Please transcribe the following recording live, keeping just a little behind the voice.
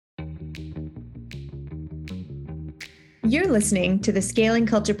You're listening to the Scaling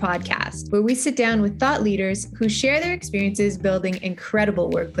Culture podcast, where we sit down with thought leaders who share their experiences building incredible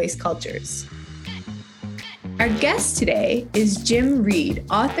workplace cultures. Our guest today is Jim Reed,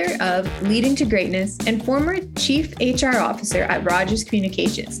 author of Leading to Greatness and former Chief HR Officer at Rogers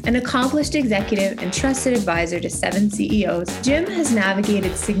Communications, an accomplished executive and trusted advisor to 7 CEOs. Jim has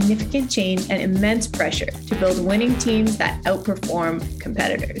navigated significant change and immense pressure to build winning teams that outperform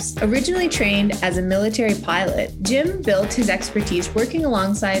competitors. Originally trained as a military pilot, Jim built his expertise working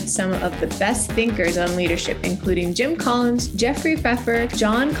alongside some of the best thinkers on leadership, including Jim Collins, Jeffrey Pfeffer,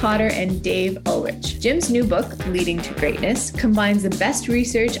 John Cotter, and Dave Ulrich. Jim's new book, Leading to Greatness, combines the best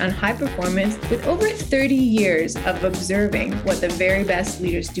research on high performance with over 30 years of observing what the very best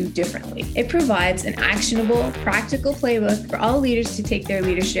leaders do differently. It provides an actionable, practical playbook for all leaders to take their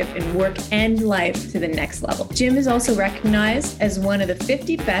leadership in work and life to the next level. Jim is also recognized as one of the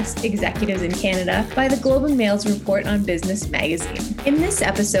 50 best executives in Canada by the Globe and Mail's Report on Business magazine. In this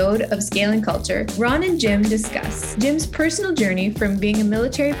episode of Scaling Culture, Ron and Jim discuss Jim's personal journey from being a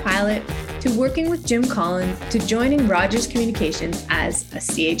military pilot to working with Jim Collins to joining Rogers Communications as a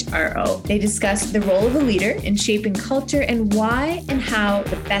CHRO. They discuss the role of a leader in shaping culture and why and how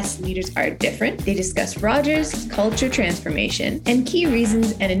the best leaders are different. They discuss Rogers' culture transformation and key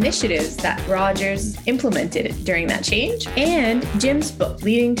reasons and initiatives that Rogers implemented during that change, and Jim's book,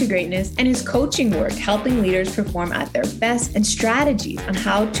 Leading to Greatness, and his coaching work helping leaders perform at their best and strategies on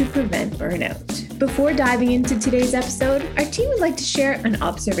how to prevent burnout. Before diving into today's episode, our team would like to share an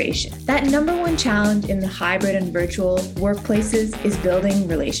observation. That number one challenge in the hybrid and virtual workplaces is building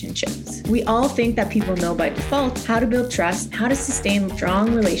relationships. We all think that people know by default how to build trust, how to sustain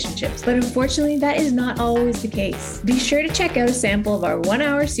strong relationships, but unfortunately that is not always the case. Be sure to check out a sample of our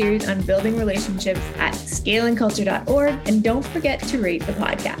 1-hour series on building relationships at scalingculture.org, and don't forget to rate the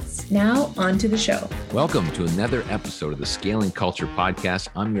podcast. Now on to the show. Welcome to another episode of the Scaling Culture podcast.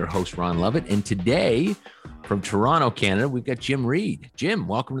 I'm your host, Ron Lovett, and today from Toronto, Canada, we've got Jim Reed. Jim,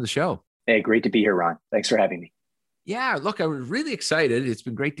 welcome to the show. Hey, great to be here, Ron. Thanks for having me. Yeah, look, I was really excited. It's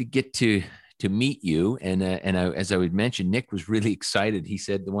been great to get to meet you. And as I would mention, Nick was really excited. He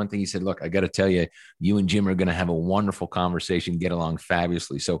said the one thing he said, look, I got to tell you, you and Jim are going to have a wonderful conversation, get along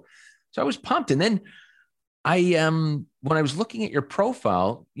fabulously. So I was pumped. And then when I was looking at your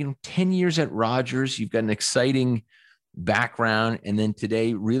profile, 10 years at Rogers, you've got an exciting background. And then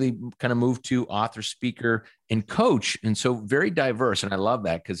today really kind of moved to author, speaker, and coach. And so very diverse. And I love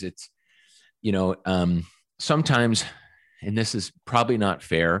that because it's, sometimes, and this is probably not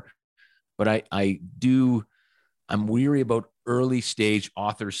fair, but I'm weary about early stage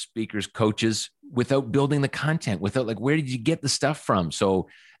authors, speakers, coaches without building the content, without where did you get the stuff from? So,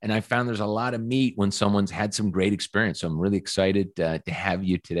 and I found there's a lot of meat when someone's had some great experience. So I'm really excited to have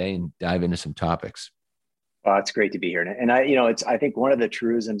you today and dive into some topics. Well, it's great to be here. And I think one of the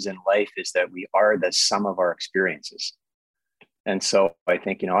truisms in life is that we are the sum of our experiences. And so I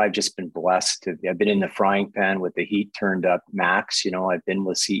think, I've just been blessed I've been in the frying pan with the heat turned up max. I've been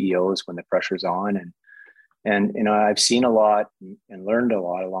with CEOs when the pressure's on, and I've seen a lot and learned a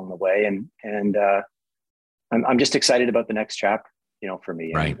lot along the way. And I'm just excited about the next chapter, for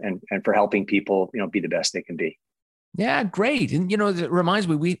me, right. and for helping people, be the best they can be. Yeah, great. And, it reminds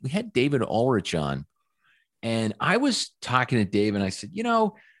me, we had David Ulrich on, and I was talking to Dave and I said,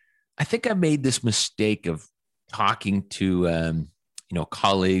 I think I made this mistake of talking to,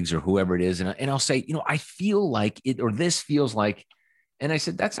 colleagues or whoever it is. And I'll say, I feel like it, or this feels like, and I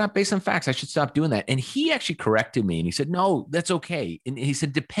said, that's not based on facts. I should stop doing that. And he actually corrected me and he said, no, that's okay. And he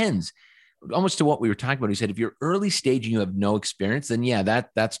said, depends almost to what we were talking about. He said, if you're early stage and you have no experience, then yeah,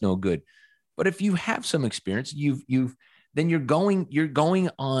 that's no good. But if you have some experience, then you're going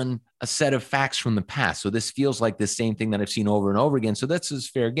on a set of facts from the past. So this feels like the same thing that I've seen over and over again. So that's his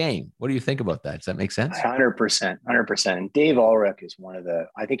fair game. What do you think about that? Does that make sense? 100%. And Dave Ulrich is one of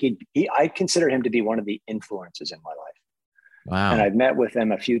I think I consider him to be one of the influences in my life. Wow. And I've met with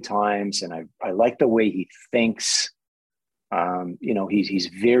him a few times and I like the way he thinks. He's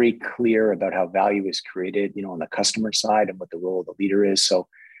very clear about how value is created, on the customer side and what the role of the leader is. So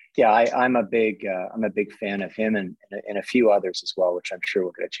yeah, I'm a big fan of him and a few others as well, which I'm sure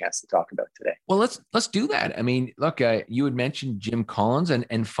we'll get a chance to talk about today. Well, let's do that. I mean, look, you had mentioned Jim Collins,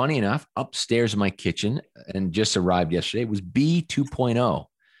 and funny enough, upstairs in my kitchen and just arrived yesterday was B 2.0,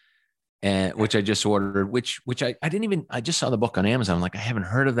 and which I just ordered. Which I just saw the book on Amazon. I'm like, I haven't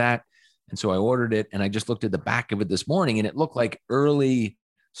heard of that, and so I ordered it, and I just looked at the back of it this morning, and it looked like early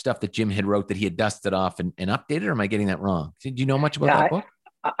stuff that Jim had wrote that he had dusted off and updated. Or am I getting that wrong? Do you know much about that book?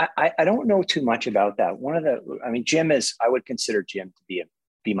 I don't know too much about that. Jim I would consider Jim to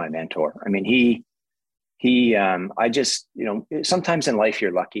be my mentor. I mean, I just, sometimes in life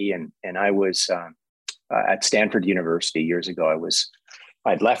you're lucky. And I was at Stanford University years ago.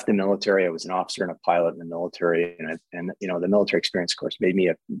 I'd left the military. I was an officer and a pilot in the military. And the military experience, of course, made me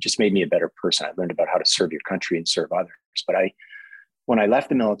a better person. I learned about how to serve your country and serve others. But when I left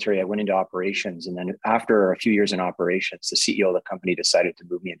the military, I went into operations. And then after a few years in operations, the CEO of the company decided to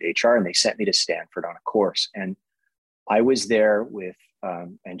move me into HR, and they sent me to Stanford on a course. And I was there with,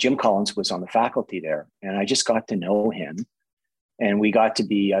 and Jim Collins was on the faculty there. And I just got to know him. And we got to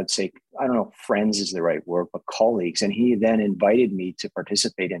be, I'd say, I don't know if friends is the right word, but colleagues. And he then invited me to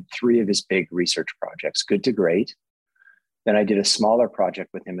participate in 3 of his big research projects, Good to Great. Then I did a smaller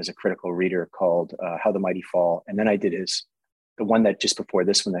project with him as a critical reader called How the Mighty Fall. And then I did the one that just before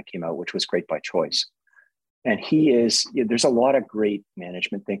this one that came out, which was Great by Choice. And there's a lot of great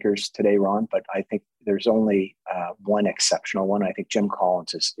management thinkers today, Ron, but I think there's only one exceptional one. I think Jim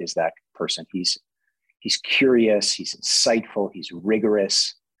Collins is that person. He's curious, he's insightful, he's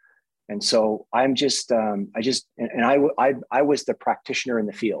rigorous. And so I was the practitioner in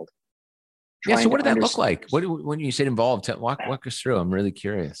the field. Yeah. So what did that look like? When you said involved, walk us through. I'm really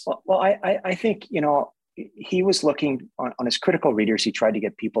curious. Well, I think, he was looking on his critical readers. He tried to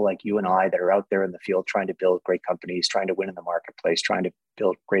get people like you and I that are out there in the field, trying to build great companies, trying to win in the marketplace, trying to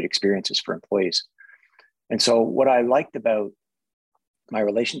build great experiences for employees. And so what I liked about my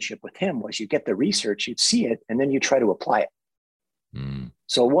relationship with him was you get the research, you'd see it, and then you try to apply it.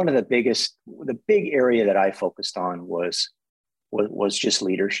 So one of the big area that I focused on was just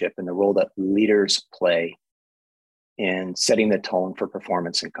leadership and the role that leaders play in setting the tone for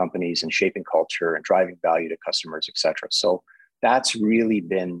performance in companies and shaping culture and driving value to customers, et cetera. So that's really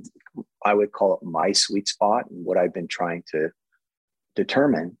been, I would call it my sweet spot, and what I've been trying to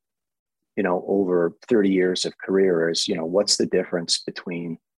determine, over 30 years of career is, what's the difference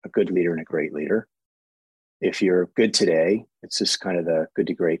between a good leader and a great leader? If you're good today, it's just kind of the good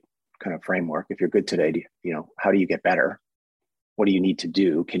to great kind of framework. If you're good today, how do you get better? What do you need to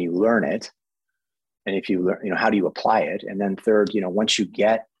do? Can you learn it? And if you learn, how do you apply it? And then third, once you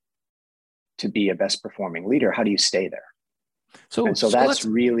get to be a best performing leader, how do you stay there? So that's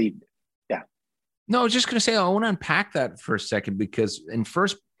really, yeah. No, I was just going to say, I want to unpack that for a second because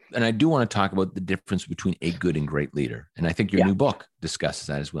and I do want to talk about the difference between a good and great leader. And I think your new book discusses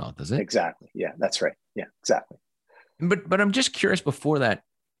that as well, does it? Exactly. Yeah, that's right. Yeah, exactly. But I'm just curious before that,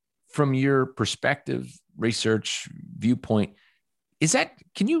 from your perspective, research viewpoint,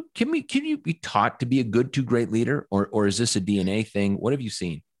 can you be taught to be a good to great leader, or is this a DNA thing? What have you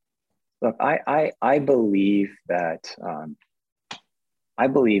seen? Look, I believe that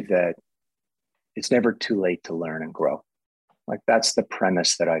it's never too late to learn and grow. Like that's the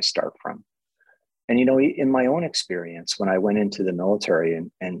premise that I start from. And in my own experience, when I went into the military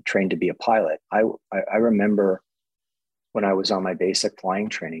and trained to be a pilot, I remember when I was on my basic flying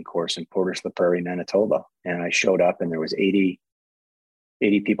training course in Portage la Prairie, Manitoba, and I showed up and there was 80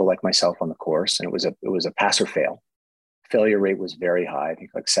 people like myself on the course, and it was a pass or fail. Failure rate was very high, I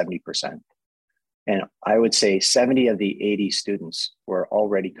think like 70%. And I would say 70 of the 80 students were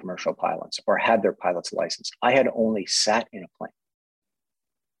already commercial pilots or had their pilot's license. I had only sat in a plane.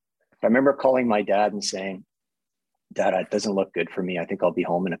 I remember calling my dad and saying, "Dad, it doesn't look good for me. I think I'll be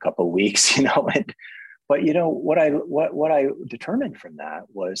home in a couple of weeks." But what I determined from that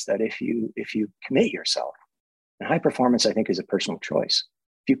was that if you commit yourself, and high performance, I think, is a personal choice.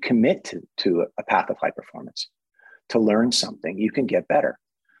 If you commit to a path of high performance, to learn something, you can get better.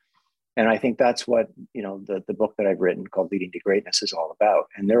 And I think that's what, the book that I've written called Leading to Greatness is all about.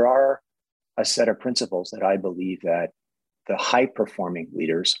 And there are a set of principles that I believe that the high performing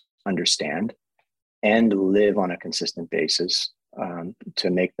leaders understand and live on a consistent basis to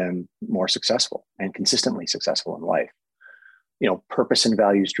make them more successful and consistently successful in life. Purpose and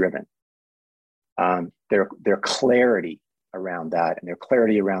values driven. Their clarity around that, and their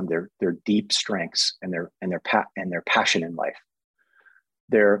clarity around their deep strengths and their passion in life.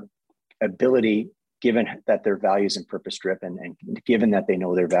 Their ability, given that their values and purpose driven, and given that they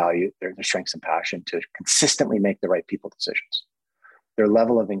know their value, their strengths and passion, to consistently make the right people decisions. Their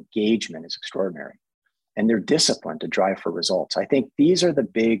level of engagement is extraordinary, and their discipline to drive for results. I think these are the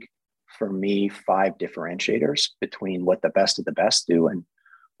big, for me, 5 differentiators between what the best of the best do and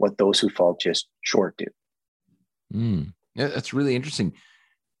what those who fall just short do. Yeah, that's really interesting.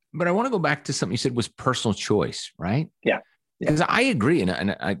 But I want to go back to something you said was personal choice, right? Yeah. Because I agree.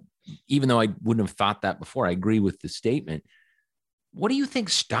 And I, even though I wouldn't have thought that before, I agree with the statement. What do you think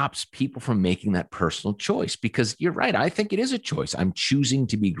stops people from making that personal choice? Because you're right. I think it is a choice. I'm choosing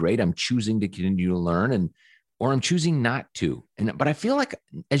to be great. I'm choosing to continue to learn, or I'm choosing not to. But I feel like,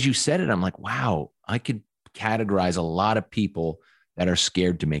 as you said it, I'm like, wow, I could categorize a lot of people that are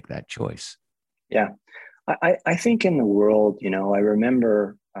scared to make that choice. Yeah. I think in the world, I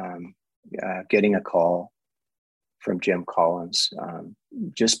remember getting a call from Jim Collins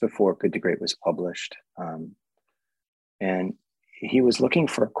just before Good to Great was published. And he was looking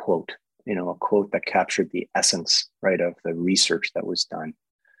for a quote, a quote that captured the essence, right, of the research that was done.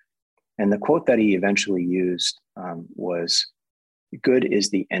 And the quote that he eventually used was, "Good is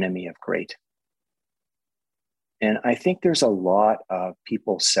the enemy of great." And I think there's a lot of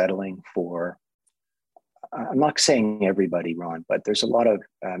people settling for, I'm not saying everybody, Ron, but there's a lot of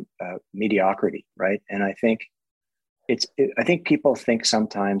mediocrity, right? And I think I think people think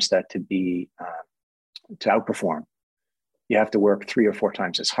sometimes that to outperform, you have to work 3 or 4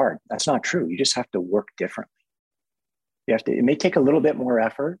 times as hard. That's not true. You just have to work differently. It may take a little bit more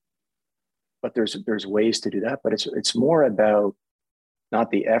effort, but there's ways to do that. But it's more about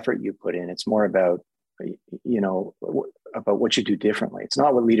not the effort you put in. It's more about, about what you do differently. It's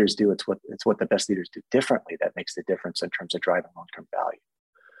not what leaders do. It's what the best leaders do differently that makes the difference in terms of driving long-term value.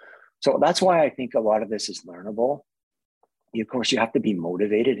 So that's why I think a lot of this is learnable. Of course, you have to be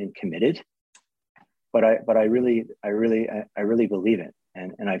motivated and committed, but I really believe it,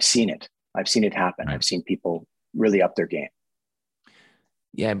 and I've seen it. I've seen it happen. Right. I've seen people really up their game.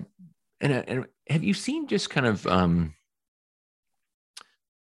 Yeah, and have you seen just kind of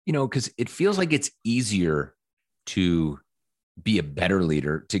because it feels like it's easier to be a better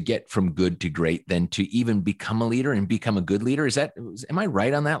leader, to get from good to great, than to even become a leader and become a good leader. Am I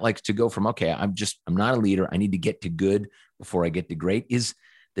right on that? Like, to go from, okay, I'm not a leader, I need to get to good before I get to great. Is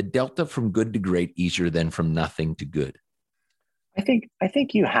the delta from good to great easier than from nothing to good? I think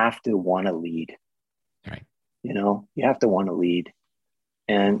you have to want to lead. Right. You have to want to lead.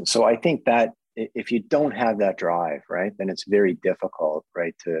 And so I think that if you don't have that drive, right, then it's very difficult,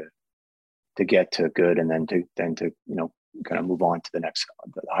 right, to get to good, and then to kind of move on to the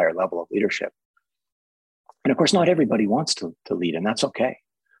higher level of leadership. And of course, not everybody wants to lead, and that's okay.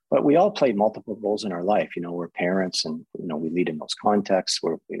 But we all play multiple roles in our life. We're parents, and we lead in those contexts.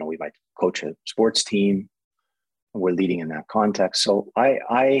 We might coach a sports team, and we're leading in that context. So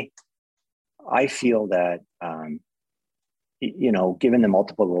I feel that given the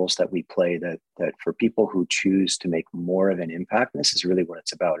multiple roles that we play, that for people who choose to make more of an impact, this is really what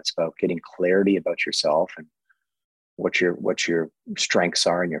it's about. It's about getting clarity about yourself and what your strengths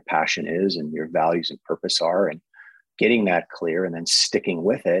are and your passion is and your values and purpose are, and getting that clear and then sticking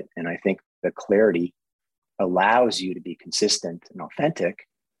with it. And I think the clarity allows you to be consistent and authentic,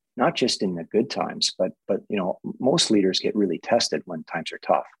 not just in the good times, but most leaders get really tested when times are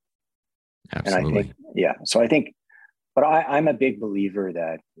tough. Absolutely. And I think, so I think, but I'm a big believer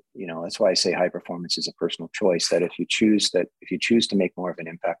that, that's why I say high performance is a personal choice, that if you choose to make more of an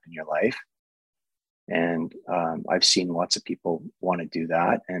impact in your life, and I've seen lots of people want to do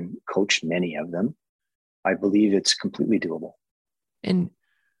that and coached many of them, I believe it's completely doable. And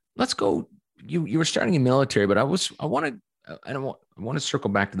let's go. You were starting in military, but I want to circle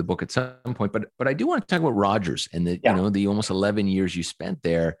back to the book at some point, but I do want to talk about Rogers and the almost 11 years you spent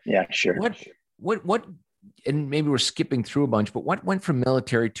there. Yeah, sure. What, and maybe we're skipping through a bunch, but what went from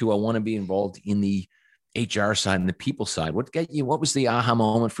military to, I want to be involved in the HR side and the people side? What was the aha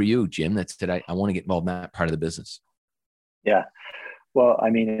moment for you, Jim, that said, I want to get involved in that part of the business? Yeah. Well, I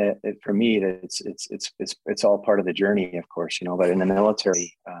mean, for me, it's all part of the journey, of course, but in the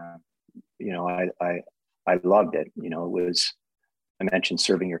military, I loved it. It was, I mentioned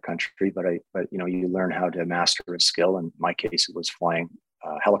serving your country, but you learn how to master a skill. In my case, it was flying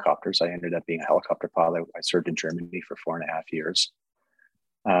helicopters. I ended up being a helicopter pilot. I served in Germany for 4.5 years.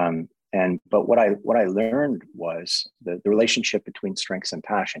 But what I learned was the relationship between strengths and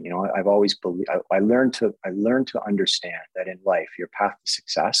passion. I've always believed, I learned to understand that in life, your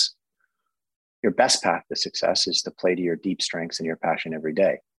best path to success is to play to your deep strengths and your passion every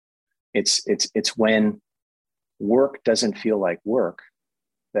day. It's when work doesn't feel like work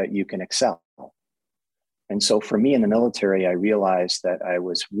that you can excel. And so for me in the military, I realized that I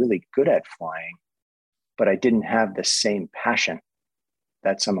was really good at flying, but I didn't have the same passion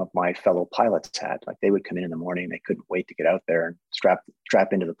that some of my fellow pilots had. Like, they would come in the morning, they couldn't wait to get out there and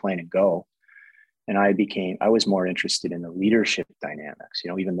strap into the plane and go. And I was more interested in the leadership dynamics,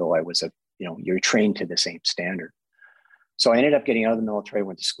 even though I was you're trained to the same standard. So I ended up getting out of the military,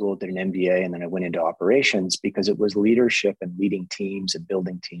 went to school, did an MBA, and then I went into operations, because it was leadership and leading teams and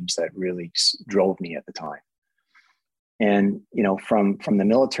building teams that really drove me at the time. And, from the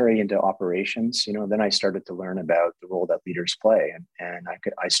military into operations, then I started to learn about the role that leaders play. And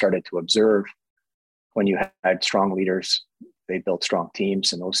I started to observe, when you had strong leaders, they built strong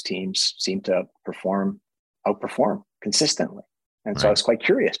teams, and those teams seemed to perform outperform consistently. And so Right. I was quite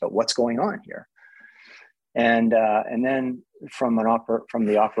curious about what's going on here. And then from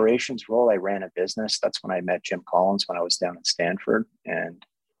the operations role, I ran a business. That's when I met Jim Collins when I was down in Stanford, and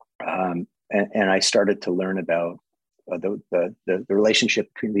I started to learn about the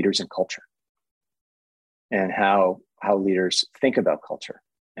relationship between leaders and culture, and how leaders think about culture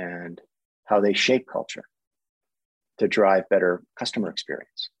and how they shape culture to drive better customer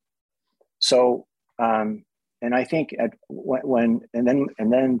experience. So, and I think then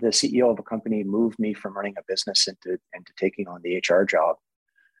the CEO of a company moved me from running a business into taking on the HR job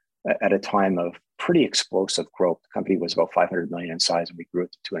at a time of pretty explosive growth. The company was about 500 million in size, and we grew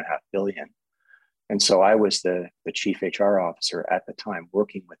it to 2.5 billion. And so I was the chief HR officer at the time,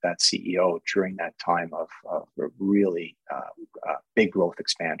 working with that CEO during that time of really big growth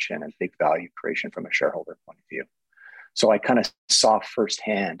expansion and big value creation from a shareholder point of view. So I kind of saw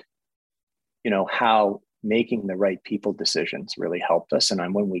firsthand, how making the right people decisions really helped us.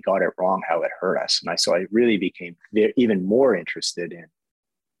 And when we got it wrong, how it hurt us. And so I really became even more interested in,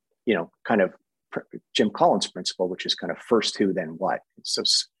 kind of Jim Collins' principle, which is kind of first who, then what. So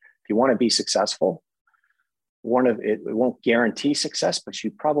if you want to be successful, it won't guarantee success, but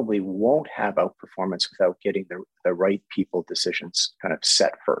you probably won't have outperformance without getting the right people decisions kind of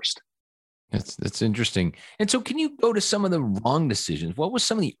set first. That's interesting. And so can you go to some of the wrong decisions? What was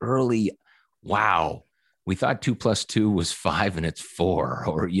some of the early, wow, we thought 2 + 2 was 5 and it's 4,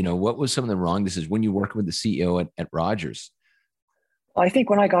 or, what was some of the wrong decisions when you worked with the CEO at Rogers? Well, I think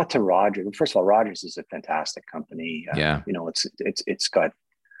when I got to Rogers, first of all, Rogers is a fantastic company. Yeah. It's got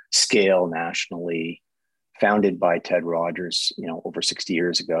scale nationally, founded by Ted Rogers, over 60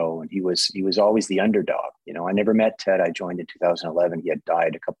 years ago. And he was always the underdog. I never met Ted. I joined in 2011. He had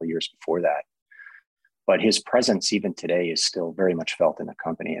died a couple of years before that. But his presence even today is still very much felt in the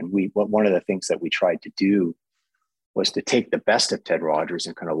company. And one of the things that we tried to do was to take the best of Ted Rogers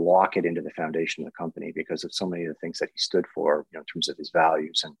and kind of lock it into the foundation of the company, because of so many of the things that he stood for, in terms of his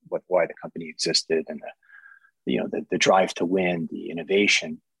values and why the company existed, and the drive to win, the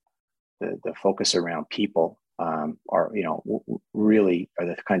innovation, the focus around people really are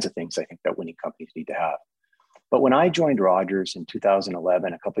the kinds of things I think that winning companies need to have. But when I joined Rogers in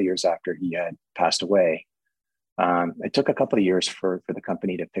 2011, a couple of years after he had passed away, it took a couple of years for the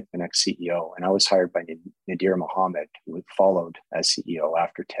company to pick the next CEO. And I was hired by Nadir Mohammed, who followed as CEO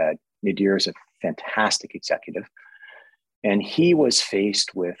after Ted. Nadir is a fantastic executive. And he was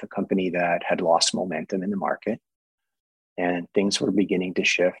faced with a company that had lost momentum in the market, and things were beginning to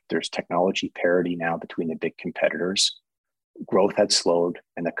shift. There's technology parity now between the big competitors. Growth had slowed,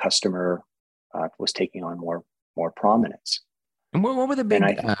 and the customer was taking on more prominence. And what were the big?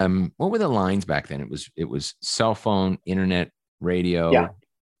 What were the lines back then? It was cell phone, internet, radio.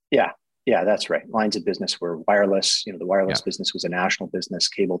 Yeah, that's right. Lines of business were wireless. The wireless business was a national business.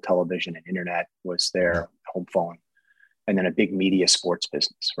 Cable television and internet was their home phone, and then a big media sports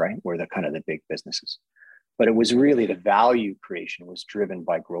business, right, were the kind of the big businesses. But it was really the value creation was driven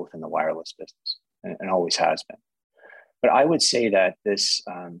by growth in the wireless business, and always has been. But I would say that this,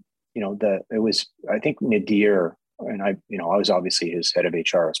 I think Nadir, and I was obviously his head of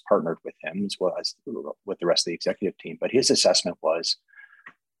HR, was partnered with him as well as with the rest of the executive team. But his assessment was,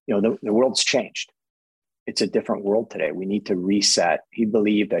 the world's changed. It's a different world today. We need to reset. He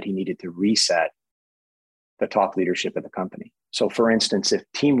believed that he needed to reset the top leadership of the company. So for instance, if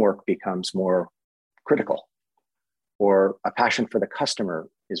teamwork becomes more critical, or a passion for the customer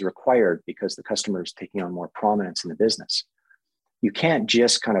is required because the customer is taking on more prominence in the business, you can't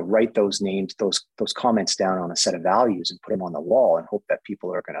just kind of write those names, those comments down on a set of values and put them on the wall and hope that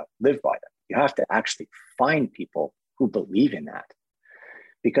people are going to live by them. You have to actually find people who believe in that,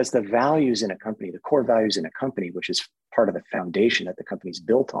 because the values in a company, the core values in a company, which is part of the foundation that the company's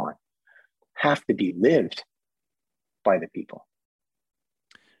built on, have to be lived by the people.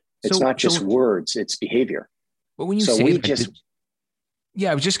 It's not just words, it's behavior. But when you say that,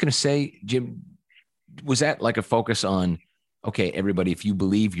 I was just going to say, Jim, was that like a focus on, okay, everybody, if you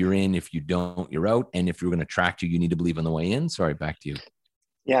believe, you're in, if you don't, you're out, and if you're going to attract you need to believe on the way in? Sorry, back to you.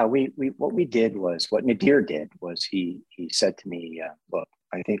 Yeah, what Nadir did was he said to me, look,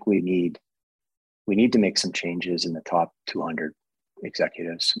 I think we need to make some changes in the top 200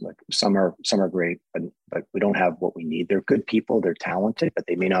 executives. Like some are great, but we don't have what we need. They're good people, they're talented, but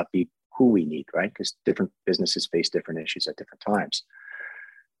they may not be who we need, right? Because different businesses face different issues at different times.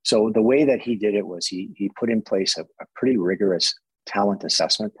 So the way that he did it was he put in place a pretty rigorous talent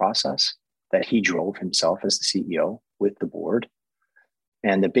assessment process that he drove himself as the CEO with the board.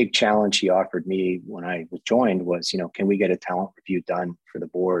 And the big challenge he offered me when I joined was, can we get a talent review done for the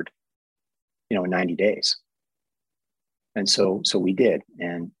board, in 90 days? And so we did.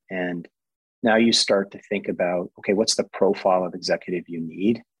 And now you start to think about, okay, what's the profile of executive you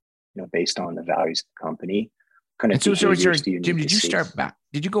need, based on the values of the company? What kind of behaviors do you need Jim, to did you see? start back?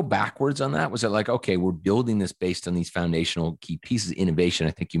 Did you go backwards on that? Was it like, okay, we're building this based on these foundational key pieces of innovation?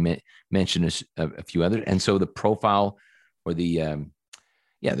 I think you mentioned a few others. And so the profile or the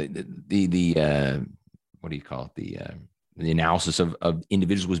what do you call it? The analysis of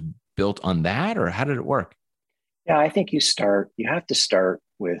individuals was built on that, or how did it work? Yeah, I think you have to start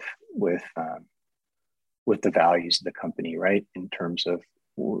with the values of the company, right? In terms of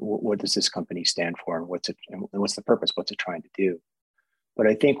what does this company stand for, and what's the purpose? What's it trying to do? But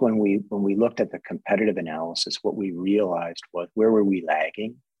I think when we looked at the competitive analysis, what we realized was, where were we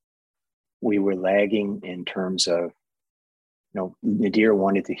lagging? We were lagging in terms of, Nadir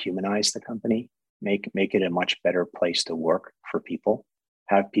wanted to humanize the company, make it a much better place to work for people,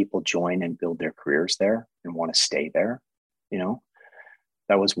 have people join and build their careers there and want to stay there.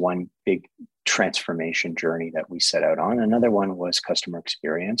 That was one big transformation journey that we set out on. Another one was customer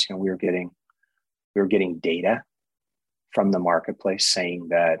experience. We were getting data from the marketplace saying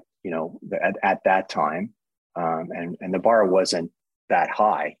that, at that time, and the bar wasn't that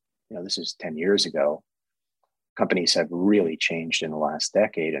high. This is 10 years ago. Companies have really changed in the last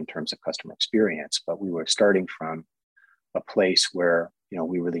decade in terms of customer experience, but we were starting from a place where,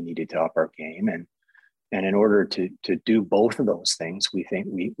 we really needed to up our game. And in order to do both of those things, we think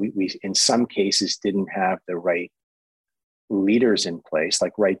we in some cases didn't have the right leaders in place,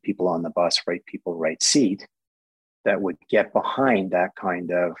 like right people on the bus, right people, right seat, that would get behind that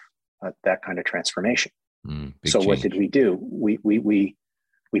kind of transformation. So change. What did we do? We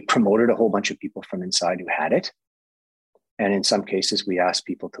promoted a whole bunch of people from inside who had it. And in some cases, we asked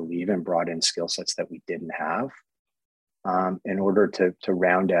people to leave and brought in skill sets that we didn't have, in order to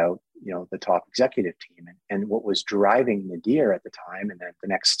round out, the top executive team. And what was driving Nadir at the time, and then the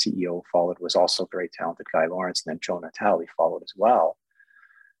next CEO followed, was also very talented Guy Lawrence, and then Joe Natale followed as well.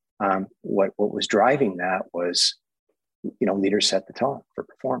 What was driving that was, leaders set the tone for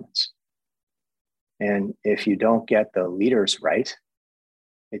performance. And if you don't get the leaders right,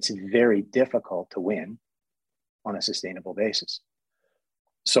 it's very difficult to win on a sustainable basis.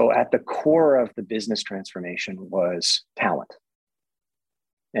 So at the core of the business transformation was talent.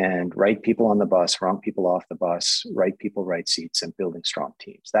 And right people on the bus, wrong people off the bus, right people, right seats, and building strong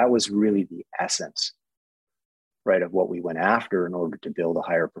teams. That was really the essence, right, of what we went after in order to build a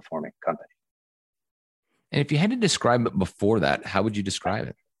higher performing company. And if you had to describe it before that, how would you describe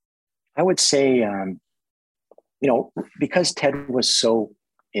it? I would say, because Ted was so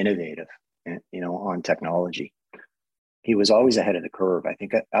innovative, on technology, he was always ahead of the curve. I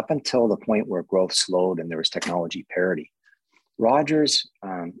think up until the point where growth slowed and there was technology parity, Rogers,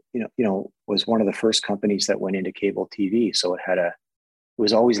 was one of the first companies that went into cable TV. So it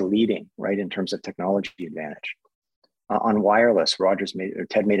was always leading, right, in terms of technology advantage. On wireless,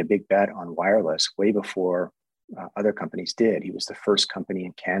 Ted made a big bet on wireless way before other companies did. He was the first company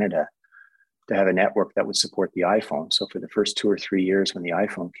in Canada to have a network that would support the iPhone. So for the first 2 or 3 years when the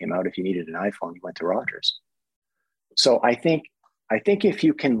iPhone came out, if you needed an iPhone, you went to Rogers. So I think if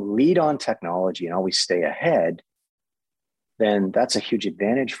you can lead on technology and always stay ahead, then that's a huge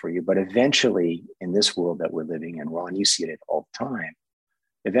advantage for you. But eventually, in this world that we're living in, Ron, you see it all the time,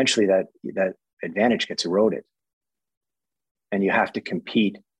 eventually that advantage gets eroded. And you have to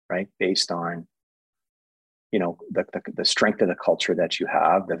compete, right, based on, the strength of the culture that you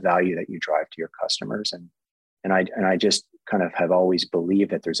have, the value that you drive to your customers. And I just kind of have always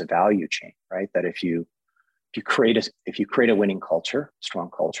believed that there's a value chain, right? That if you create a winning culture, strong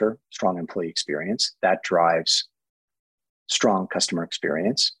employee experience, that drives strong customer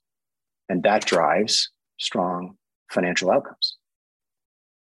experience, and that drives strong financial outcomes.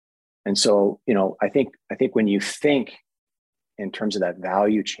 And so, I think when you think in terms of that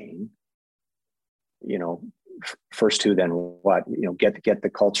value chain, first two, then what? Get the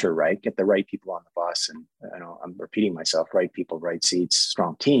culture right, get the right people on the bus, and I'm repeating myself: right people, right seats,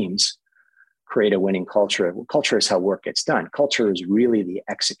 strong teams. Create a winning culture. Culture is how work gets done. Culture is really the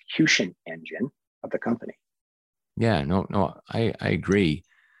execution engine of the company. Yeah, no, I agree.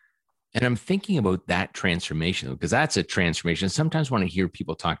 And I'm thinking about that transformation, because that's a transformation. Sometimes when I hear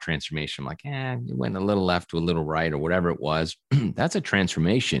people talk transformation, I'm like, you went a little left to a little right or whatever it was. That's a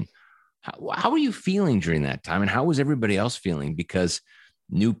transformation. How were you feeling during that time? And how was everybody else feeling? Because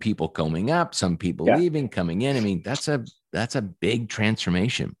new people coming up, some people leaving, coming in. I mean, that's a big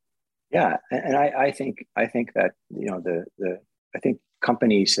transformation. Yeah. And I think that, I think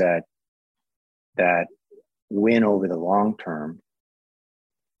companies that win over the long term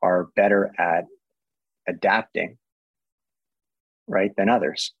are better at adapting right, than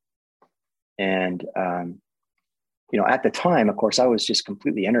others. And, at the time, of course, I was just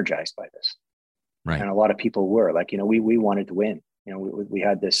completely energized by this. Right. And a lot of people were like, we wanted to win. We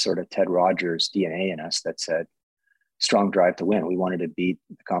had this sort of Ted Rogers DNA in us that said strong drive to win. We wanted to beat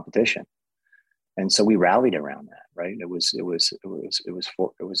the competition. And so we rallied around that, right? It was a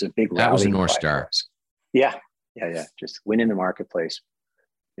big rally. That was a North Star. Yeah. Just win in the marketplace,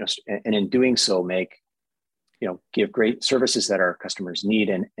 and in doing so, give great services that our customers need.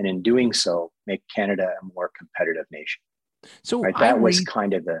 And in doing so, make Canada a more competitive nation. So right? That was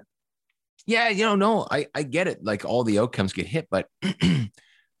kind of the, yeah, I get it. Like all the outcomes get hit, but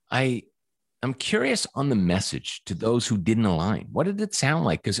I'm curious on the message to those who didn't align. What did it sound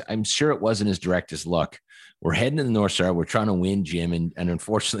like? Because I'm sure it wasn't as direct as, look, we're heading to the North Star. We're trying to win, Jim. And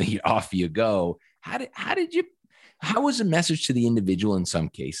unfortunately, off you go. How was the message to the individual in some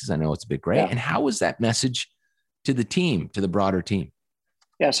cases? I know it's a bit gray. Yeah. And how was that message to the team, to the broader team?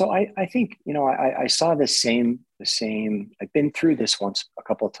 Yeah. So I think, I saw the same, I've been through this once a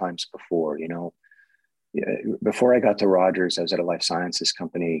couple of times before, before I got to Rogers, I was at a life sciences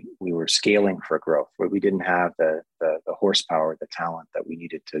company. We were scaling for growth where we didn't have the horsepower, the talent that we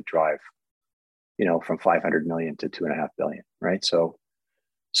needed to drive, from 500 million to 2.5 billion. Right. So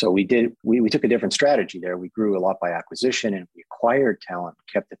we took a different strategy there. We grew a lot by acquisition and we acquired talent,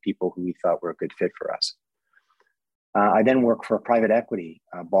 kept the people who we thought were a good fit for us. I then worked for a private equity,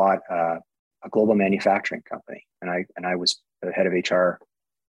 bought a global manufacturing company. And I was the head of HR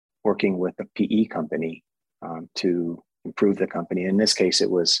working with a PE company to improve the company. In this case,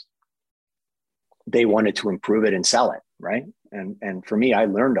 they wanted to improve it and sell it, right? And for me, I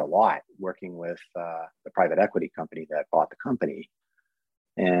learned a lot working with the private equity company that bought the company.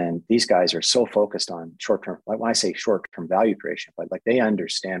 And these guys are so focused on short-term, like when I say short-term value creation, but like they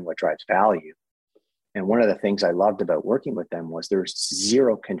understand what drives value. And one of the things I loved about working with them was there's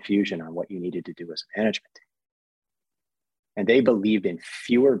zero confusion on what you needed to do as a management team. And they believed in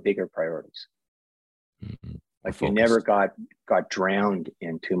fewer, bigger priorities. Mm-hmm. Like you never got drowned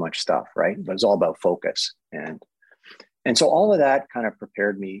in too much stuff, right? But it was all about focus. And so all of that kind of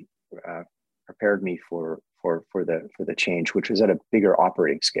prepared me for the change, which was at a bigger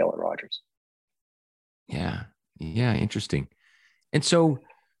operating scale at Rogers. Yeah. Interesting. And so,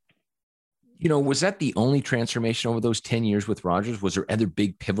 was that the only transformation over those 10 years with Rogers? Was there other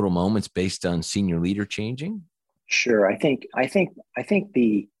big pivotal moments based on senior leader changing? Sure. I think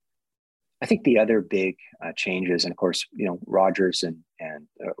the other big changes, and of course, Rogers and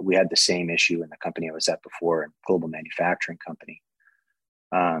we had the same issue in the company I was at before, in global manufacturing company.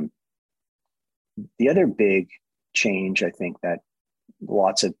 The other big change, I think that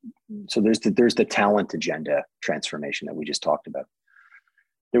there's the talent agenda transformation that we just talked about.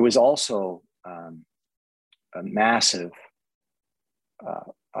 There was also a massive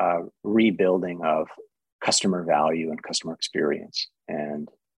rebuilding of customer value and customer experience. And,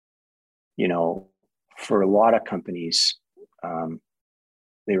 for a lot of companies,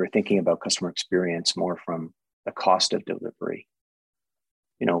 they were thinking about customer experience more from the cost of delivery,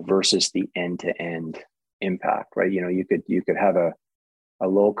 versus the end-to-end impact, right? You could have a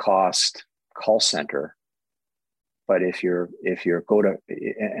low cost call center, but if the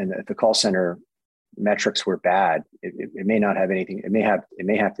call center metrics were bad, it may not have anything. It may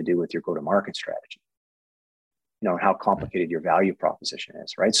have to do with your go-to-market strategy, how complicated your value proposition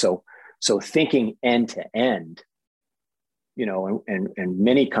is, right? So thinking end to end, and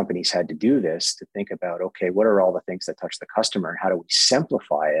many companies had to do this to think about, okay, what are all the things that touch the customer and how do we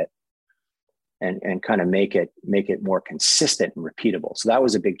simplify it and kind of make it more consistent and repeatable. So that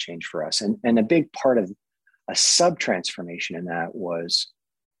was a big change for us. And a big part of a sub-transformation in that was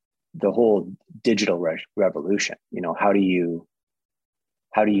the whole digital revolution. How do you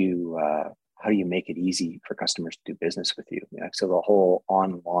make it easy for customers to do business with you? So the whole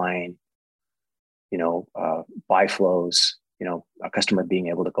online, buy flows, a customer being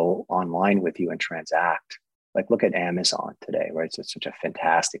able to go online with you and transact. Like look at Amazon today, right? So it's such a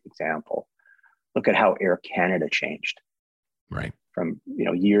fantastic example. Look at how Air Canada changed, right? From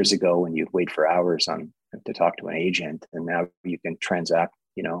years ago when you'd wait for hours to talk to an agent, and now you can transact,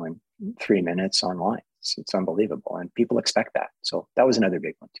 in 3 minutes online. It's unbelievable, and people expect that. So that was another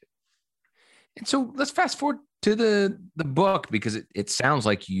big one too. And so let's fast forward to the book, because it sounds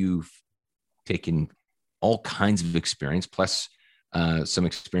like you've taken all kinds of experience, plus some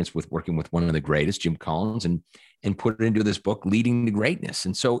experience with working with one of the greatest, Jim Collins, and put it into this book, Leading to Greatness.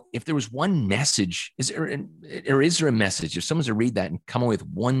 And so if there was one message, is there a message? If someone's to read that and come up with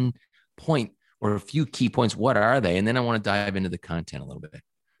one point or a few key points, what are they? And then I want to dive into the content a little bit.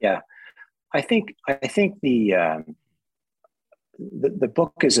 Yeah. I think the the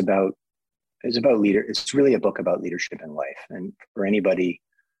book is about leader. It's really a book about leadership in life, and for anybody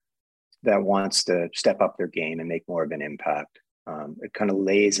that wants to step up their game and make more of an impact. It kind of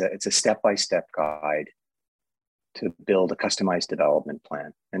it's a step-by-step guide to build a customized development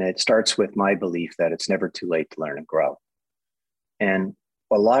plan. And it starts with my belief that it's never too late to learn and grow. And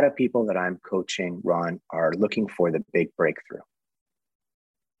a lot of people that I'm coaching, Ron, are looking for the big breakthrough.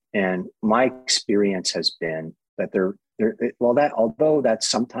 And my experience has been that although that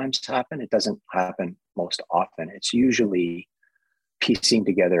sometimes happen, it doesn't happen most often. It's usually piecing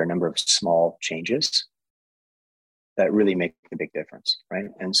together a number of small changes that really make a big difference, right?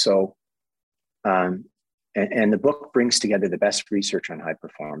 And so, and the book brings together the best research on high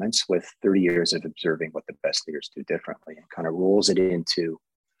performance with 30 years of observing what the best leaders do differently, and kind of rolls it into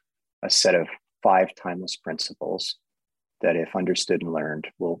a set of 5 timeless principles that, if understood and learned,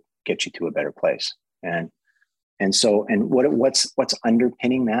 will get you to a better place. And what's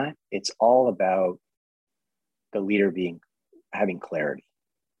underpinning that? It's all about the leader having clarity,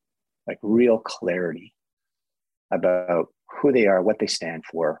 like real clarity about who they are, what they stand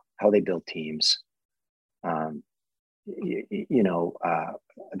for, how they build teams, their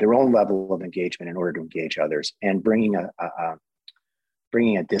own level of engagement in order to engage others, and bringing a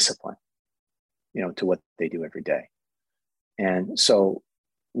discipline, to what they do every day. And so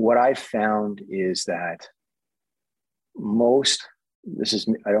what I've found is that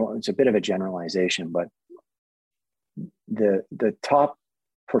it's a bit of a generalization, but the top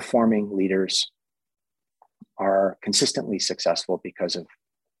performing leaders are consistently successful because of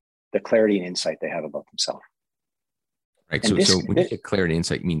the clarity and insight they have about themselves. Right. So when you say clarity and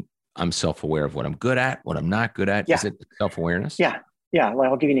insight, you mean I'm self-aware of what I'm good at, what I'm not good at? Yeah. Is it self-awareness? Yeah. Yeah.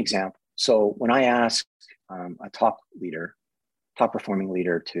 Well, I'll give you an example. So when I ask a top performing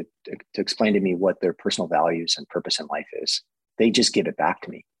leader to explain to me what their personal values and purpose in life is, they just give it back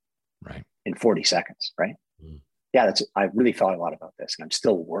to me, right, in 40 seconds, right? Mm. Yeah, I've really thought a lot about this, and I'm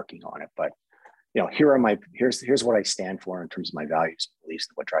still working on it. But here's what I stand for in terms of my values and beliefs,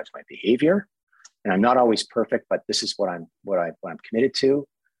 what drives my behavior. And I'm not always perfect, but this is what I'm committed to,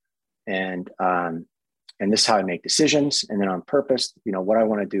 and this is how I make decisions. And then on purpose, what I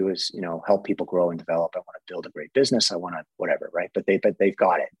want to do is help people grow and develop. I want to build a great business. I want to whatever, right? But they've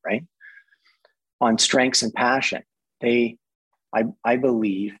got it right. On strengths and passion, I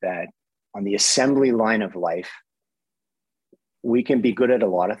believe that on the assembly line of life, we can be good at a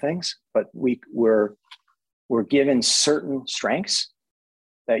lot of things, but we're given certain strengths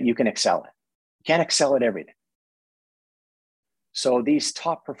that you can excel at. You can't excel at everything. So these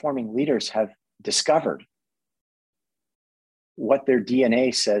top performing leaders have discovered what their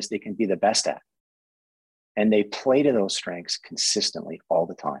DNA says they can be the best at. And they play to those strengths consistently all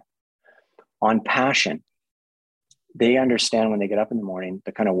the time. On passion, they understand when they get up in the morning,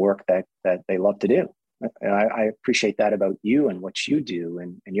 the kind of work that they love to do. I appreciate that about you and what you do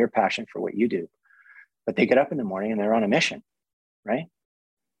and your passion for what you do. But they get up in the morning and they're on a mission, right?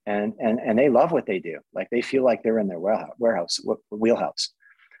 And they love what they do. Like they feel like they're in their wheelhouse.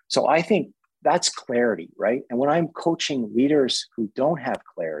 So I think that's clarity, right? And when I'm coaching leaders who don't have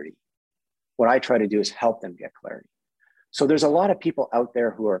clarity, what I try to do is help them get clarity. So there's a lot of people out there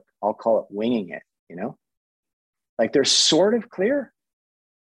who are, I'll call it winging it, like they're sort of clear.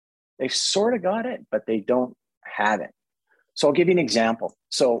 They've sort of got it, but they don't have it. So I'll give you an example.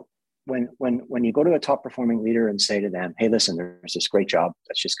 So when you go to a top performing leader and say to them, hey, listen, there's this great job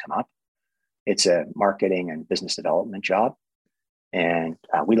that's just come up. It's a marketing and business development job. And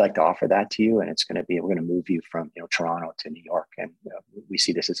we'd like to offer that to you. And we're going to move you from, Toronto to New York. And we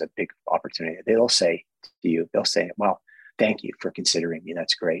see this as a big opportunity. They'll say to you, well, thank you for considering me.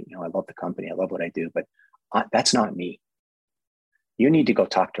 That's great. I love the company. I love what I do, but that's not me. You need to go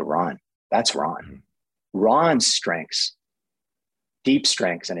talk to Ron. That's Ron. Mm-hmm. Ron's strengths, deep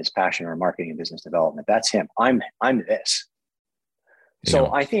strengths, and his passion are marketing and business development. That's him. I'm this. Yeah.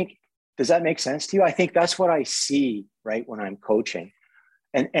 So I think, does that make sense to you? I think that's what I see, right, when I'm coaching.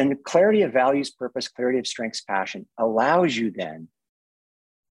 And clarity of values, purpose, clarity of strengths, passion allows you then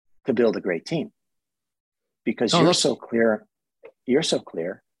to build a great team because you're so clear. You're so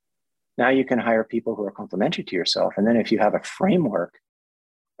clear. Now you can hire people who are complementary to yourself. And then if you have a framework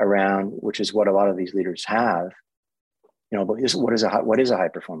around, which is what a lot of these leaders have, but what is a high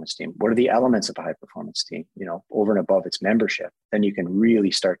performance team? What are the elements of a high performance team, over and above its membership? Then you can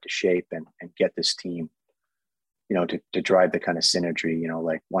really start to shape and get this team, to drive the kind of synergy,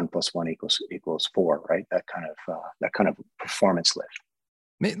 like 1 + 1 equals 4, right? That kind of performance lift.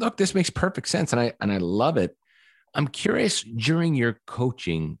 Look, this makes perfect sense. And I love it. I'm curious, during your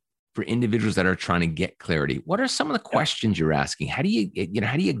coaching, for individuals that are trying to get clarity? What are some of the questions you're asking? How do you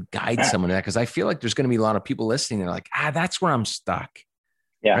guide someone to that? Because I feel like there's going to be a lot of people listening. They're like, that's where I'm stuck.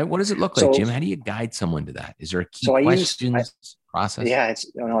 Yeah. Right. What does it look like, Jim? How do you guide someone to that? Is there a key process? Yeah,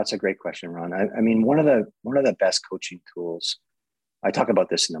 it's a great question, Ron. I mean, one of the best coaching tools, I talk about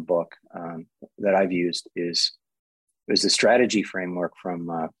this in the book, that I've used is the strategy framework from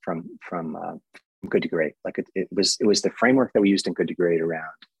Good to Great. Like it was the framework that we used in Good to Great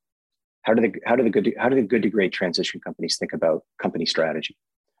around how do the Good to Great transition companies think about company strategy,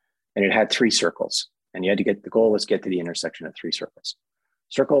 and it had 3 circles, and the goal was get to the intersection of 3 circles.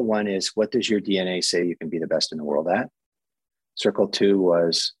 Circle 1 is, what does your DNA say you can be the best in the world at? Circle 2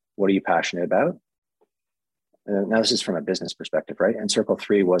 was, what are you passionate about? Now this is from a business perspective, right? And circle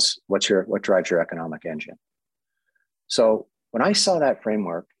 3 was, what drives your economic engine? So when I saw that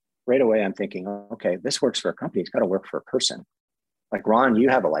framework, right away, I'm thinking, okay, this works for a company. It's got to work for a person. Like, Ron, you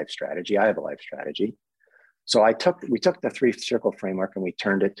have a life strategy. I have a life strategy. So we took the 3 circle framework and we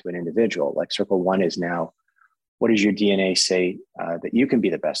turned it to an individual. Like, circle 1 is now, what does your DNA say that you can be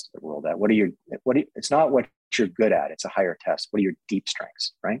the best of the world at? It's not what you're good at. It's a higher test. What are your deep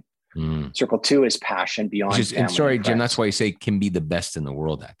strengths, right? Circle 2 is passion beyond. And sorry, Jim, that's why you say can be the best in the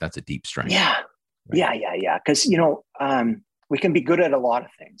world at. That's a deep strength. Yeah. Right? Yeah. Because, we can be good at a lot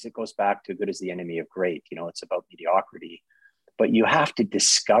of things. It goes back to good is the enemy of great. It's about mediocrity, but you have to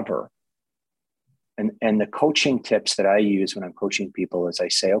discover. And the coaching tips that I use when I'm coaching people is I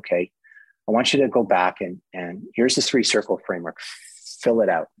say, okay, I want you to go back and here's the 3 circle framework, fill it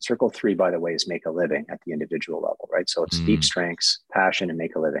out. Circle 3, by the way, is make a living at the individual level, right? So it's deep strengths, passion, and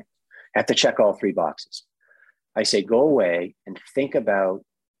make a living. I have to check all 3 boxes. I say, go away and think about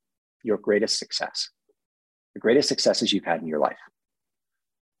your greatest success, the greatest successes you've had in your life.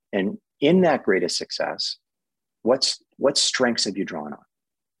 And in that greatest success, what strengths have you drawn on?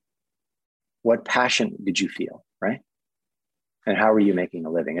 What passion did you feel, right? And how are you making a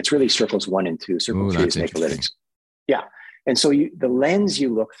living? It's really circles 1 and 2. Circle 3 is make a living. Yeah. And so the lens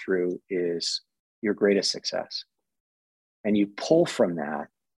you look through is your greatest success. And you pull from that,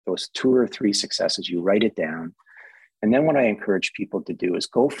 those 2 or 3 successes, you write it down. And then what I encourage people to do is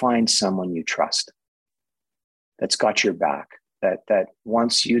go find someone you trust that's got your back, that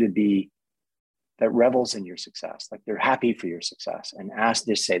wants you to be, that revels in your success, like they're happy for your success, and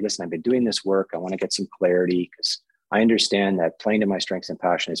say, listen, I've been doing this work. I want to get some clarity because I understand that playing to my strengths and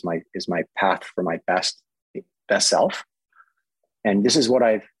passion is my path for my best self. And this is what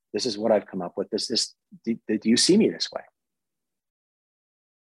I've come up with. Do you see me this way?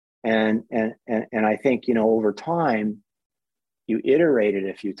 And I think, over time, you iterate it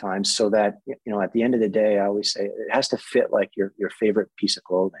a few times so that, at the end of the day, I always say it has to fit like your favorite piece of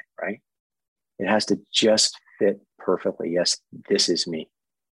clothing, right? It has to just fit perfectly. Yes, this is me.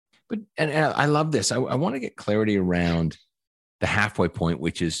 And I love this. I want to get clarity around the halfway point,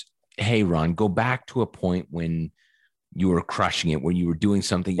 which is, hey, Ron, go back to a point when you were crushing it, when you were doing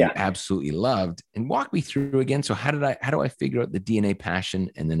something you absolutely loved, and walk me through again. So how do I figure out the DNA, passion,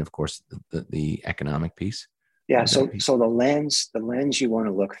 and then of course the economic piece? Yeah. So the lens you want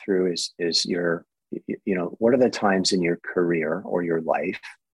to look through is your, what are the times in your career or your life?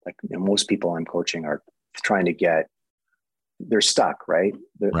 Like, most people I'm coaching are trying to they're stuck, right?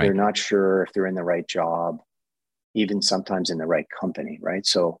 They're not sure if they're in the right job, even sometimes in the right company, right?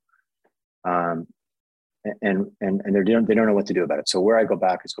 So, and they don't know what to do about it. So where I go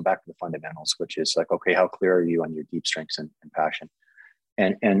back to the fundamentals, which is like, okay, how clear are you on your deep strengths and passion?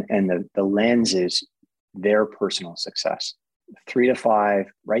 And the lens is their personal success. 3 to 5,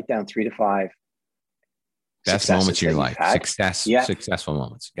 write down 3 to 5 best moments in your life. Successful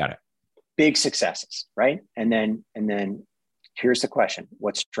moments. Got it. Big successes, right? And then here's the question: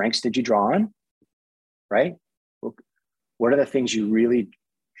 what strengths did you draw on? Right? What are the things you really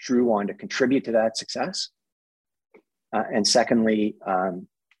drew on to contribute to that success? And secondly,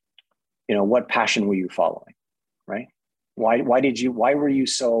 what passion were you following? Right? Why do you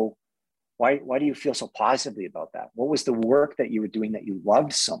feel so positively about that? What was the work that you were doing that you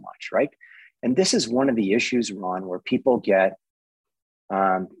loved so much? Right? And this is one of the issues, Ron, where people get,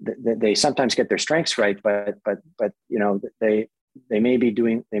 they sometimes get their strengths right, but they may be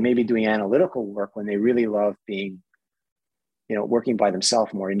doing analytical work when they really love being, working by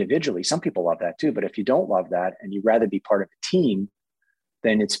themselves more individually. Some people love that too, but if you don't love that and you'd rather be part of a team,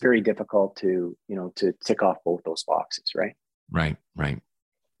 then it's very difficult to tick off both those boxes, right? Right.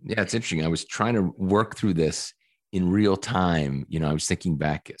 Yeah, it's interesting. I was trying to work through this in real time. I was thinking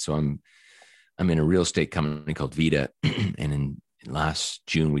back. So I'm in a real estate company called Vita, and last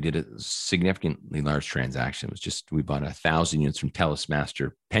June, we did a significantly large transaction. It was just, we bought 1,000 units from Telus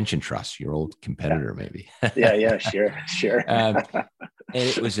Master Pension Trust, your old competitor, maybe. Yeah, sure. And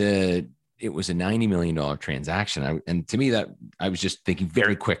it was a $90 million transaction. And to me, that I was just thinking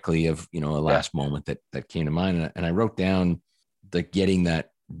very quickly of, a last moment that came to mind. And I wrote down that getting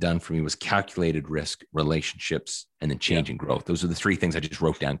that done for me was calculated risk, relationships, and then change and growth. Those are the three things I just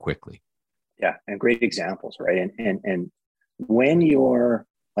wrote down quickly. Yeah. And great examples, right? And when you're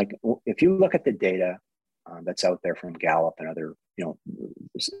like, if you look at the data that's out there from Gallup and other,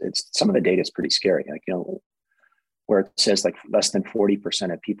 it's some of the data is pretty scary. Like, where it says like less than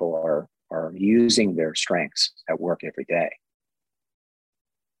 40% of people are using their strengths at work every day.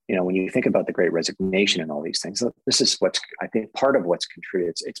 When you think about the Great Resignation and all these things, this is what's, I think, part of what's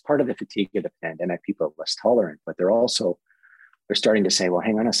contributed. It's part of the fatigue of the pandemic. People are less tolerant, but they're starting to say, well,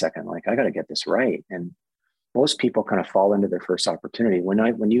 hang on a second, like I got to get this right. And most people kind of fall into their first opportunity.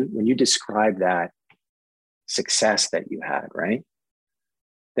 When you describe that success that you had, right?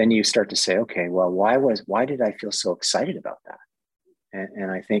 Then you start to say, okay, well, why did I feel so excited about that? And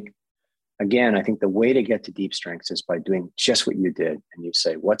I think, again, I think the way to get to deep strengths is by doing just what you did. And you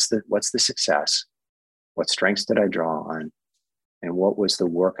say, what's the success? What strengths did I draw on? And what was the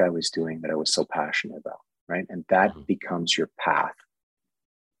work I was doing that I was so passionate about? Right. And that becomes your path,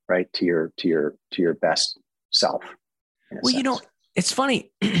 right? To your best self. Well, it's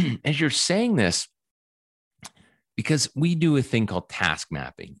funny as you're saying this, because we do a thing called task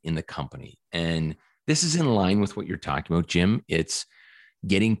mapping in the company. And this is in line with what you're talking about, Jim. It's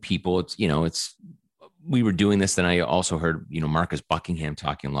getting people, we were doing this. Then I also heard, Marcus Buckingham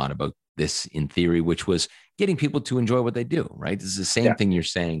talking a lot about this in theory, which was getting people to enjoy what they do, right? This is the same thing you're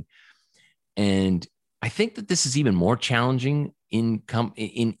saying. And I think that this is even more challenging in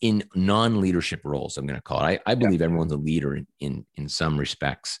non-leadership roles, I'm going to call it. I believe everyone's a leader in some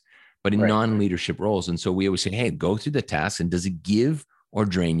respects, but in non-leadership roles. And so we always say, hey, go through the task, and does it give or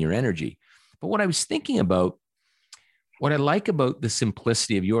drain your energy? But what I was thinking about, what I like about the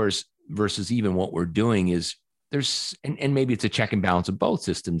simplicity of yours versus even what we're doing is and maybe it's a check and balance of both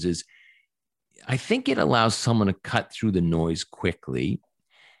systems, is I think it allows someone to cut through the noise quickly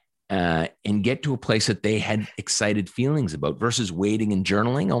and get to a place that they had excited feelings about versus waiting and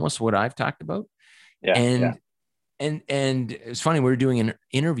journaling, almost what I've talked about. And it's funny, we were doing an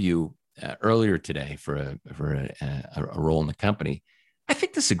interview earlier today for a role in the company. I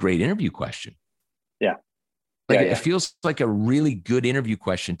think this is a great interview question. Yeah. It feels like a really good interview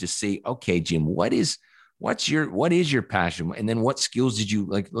question to say, okay, Jim, what is your passion? And then what skills did you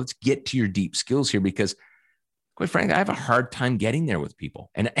like? Let's get to your deep skills here, because quite frankly, I have a hard time getting there with people.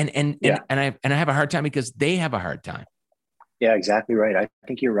 And I have a hard time because they have a hard time. Yeah, exactly right. I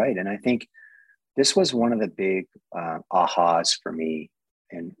think you're right. And I think this was one of the big ahas for me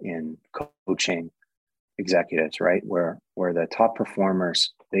in coaching executives, right? Where the top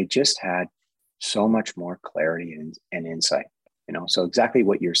performers, they just had so much more clarity and insight, so exactly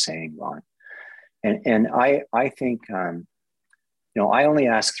what you're saying, Ron. And I think, I only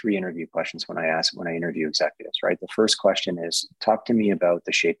ask 3 interview questions when I interview executives, right? The first question is, talk to me about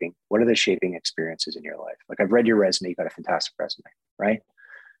what are the shaping experiences in your life? Like, I've read your resume, you've got a fantastic resume, right?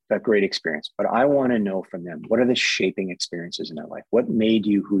 Got great experience, but I want to know from them, what are the shaping experiences in their life? What made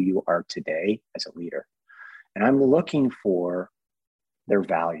you who you are today as a leader? And I'm looking for their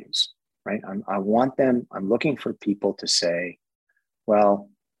values, right? I'm looking for people to say, well,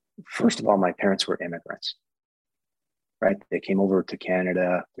 first of all, my parents were immigrants, right? They came over to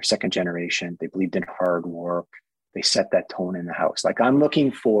Canada, they're second generation, they believed in hard work, they set that tone in the house. Like, I'm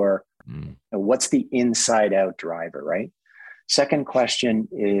looking for what's the inside out driver, right? Second question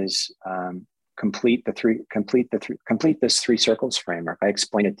is complete this 3 circles framework. I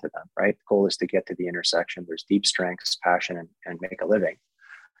explain it to them, right? The goal is to get to the intersection. There's deep strengths, passion, and make a living.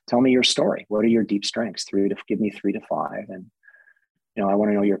 Tell me your story. What are your deep strengths? Give me 3 to 5. And, I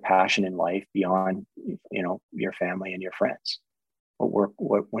want to know your passion in life beyond, your family and your friends.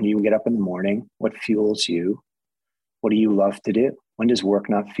 When you get up in the morning, what fuels you? What do you love to do? When does work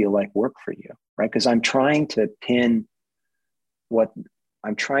not feel like work for you? Right? Because I'm trying to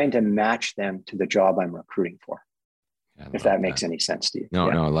match them to the job I'm recruiting for. If that makes any sense to you. No,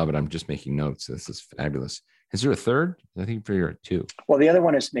 I love it. I'm just making notes. This is fabulous. Is there a third? I think for your 2. Well, the other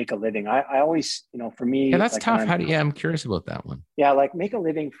one is make a living. I always, for me. Yeah, that's tough. I'm curious about that one. Yeah, like, make a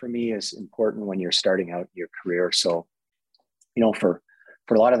living for me is important when you're starting out your career. So, for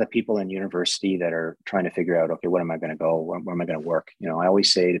a lot of the people in university that are trying to figure out, okay, what am I going to go? Where am I going to work? I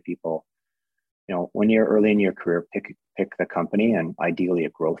always say to people, when you're early in your career, pick the company, and ideally a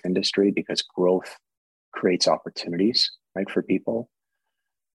growth industry, because growth creates opportunities. right, for people.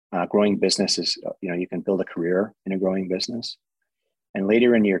 Growing businesses, you can build a career in a growing business. And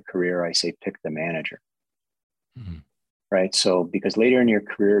later in your career, I say pick the manager, right? So because later in your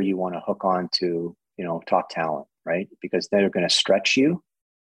career, you want to hook on to, top talent, right? Because they're going to stretch you.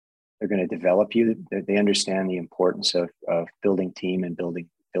 They're going to develop you. They understand the importance of building team and building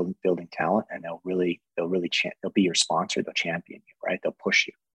talent, and they'll be your sponsor. They'll champion you, right? They'll push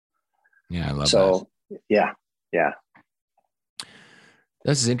you. Yeah, I love that. So, yeah.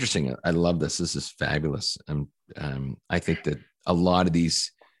 This is interesting. I love this. This is fabulous. I think that a lot of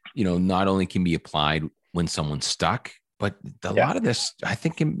these, not only can be applied when someone's stuck, but a lot of this, I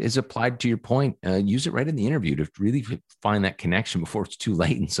think, is applied to your point. Use it right in the interview to really find that connection before it's too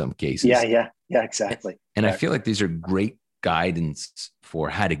late in some cases. Yeah, exactly. And I feel like these are great guidance for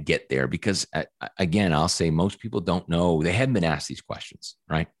how to get there, because again, I'll say most people don't know. They haven't been asked these questions,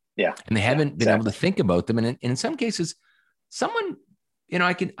 right? Yeah. And they haven't been able to think about them. And in some cases, someone,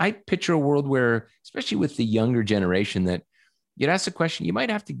 I picture a world where, especially with the younger generation, that you'd ask a question, you might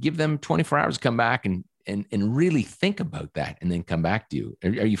have to give them 24 hours to come back and really think about that and then come back to you.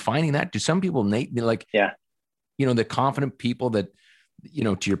 Are you finding that? Do some people, Nate, like, the confident people that,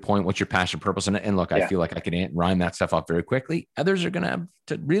 to your point, what's your passion, purpose? And look, I feel like I can rhyme that stuff up very quickly. Others are going to have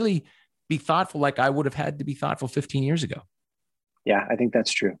to really be thoughtful, like I would have had to be thoughtful 15 years ago. Yeah, I think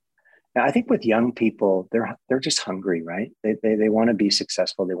that's true. Now, I think with young people, they're just hungry, right? They want to be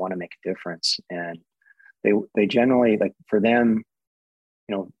successful. They want to make a difference. And they generally, like, for them,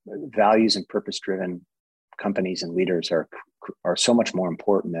 values and purpose-driven companies and leaders are so much more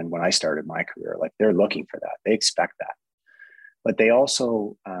important than when I started my career. Like, they're looking for that. They expect that. But they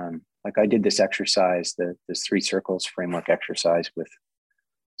also, like, I did this exercise, this 3 circles framework exercise with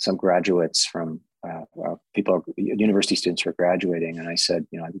some graduates from university students who are graduating. And I said,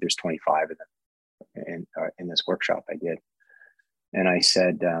 I think there's 25 of them in this workshop I did. And I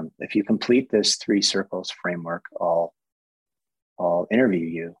said, if you complete this 3 circles framework, I'll interview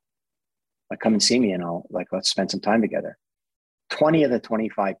you. Like, come and see me, and let's spend some time together. 20 of the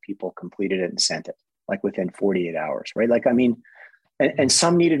 25 people completed it and sent it, like, within 48 hours, right? Like, I mean, and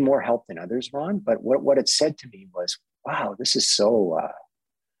some needed more help than others, Ron. But what it said to me was, wow, this is so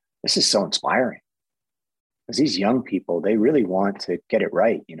inspiring. Because these young people, they really want to get it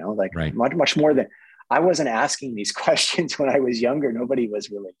right, right. much more than I wasn't asking these questions when I was younger. Nobody was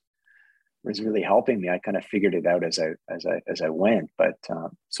really helping me. I kind of figured it out as I went. But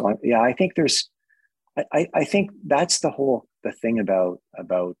I think I think that's the thing about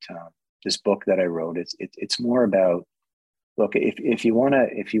this book that I wrote. It's more about, look, if you want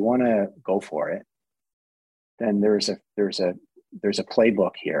to go for it, then there's a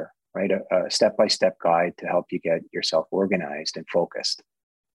playbook here, right? A step-by-step guide to help you get yourself organized and focused.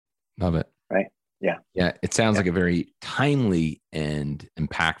 Love it. Right. Yeah. Yeah. It sounds like a very timely and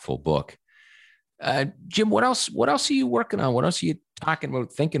impactful book. Jim, what else are you working on? What else are you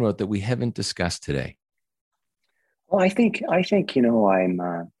thinking about that we haven't discussed today? Well, I think,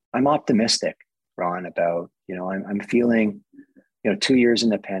 I'm optimistic, Ron, about, I'm feeling, 2 years in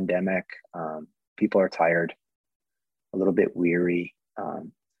the pandemic, people are tired, a little bit weary.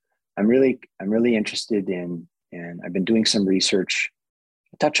 I'm really interested in, and I've been doing some research.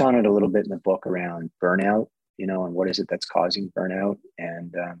 I touch on it a little bit in the book around burnout, and what is it that's causing burnout.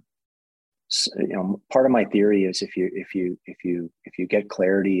 And, part of my theory is if you get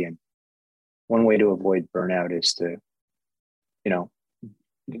clarity, and one way to avoid burnout is to,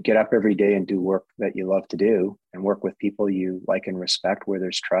 get up every day and do work that you love to do, and work with people you like and respect, where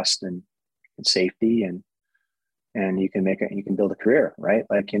there's trust and safety, and you can build a career, right?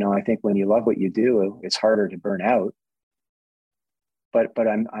 Like, I think when you love what you do, it's harder to burn out. But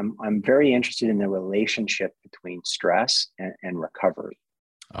I'm very interested in the relationship between stress and recovery.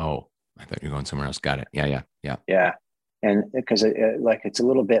 Oh, I thought you were going somewhere else. Got it. Yeah. Yeah. And because it's a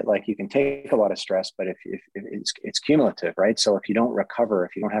little bit like, you can take a lot of stress, but if it's cumulative, right? So if you don't recover,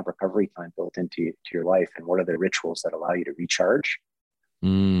 if you don't have recovery time built into your life, and what are the rituals that allow you to recharge?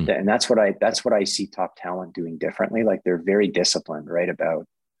 And that's what I see top talent doing differently. Like, they're very disciplined, right? About,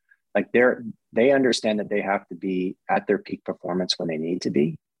 like, they understand that they have to be at their peak performance when they need to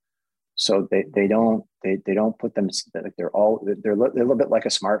be. So they don't put them, like, they're a little bit like a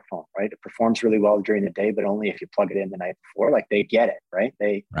smartphone, right? It performs really well during the day, but only if you plug it in the night before. Like, they get it, right?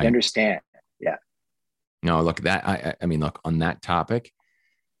 They understand. Yeah. No, look, that I mean, look, on that topic,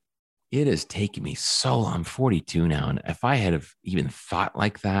 it has taken me so long. I'm 42 now, and if I had have even thought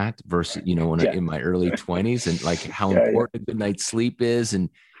like that versus, in my early 20s, and like how important a good night's sleep is, and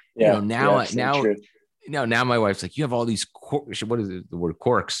now now my wife's like, you have all these, what is it, the word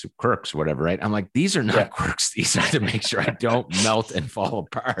quirks, whatever, right? I'm like, these are not quirks. These are to make sure I don't melt and fall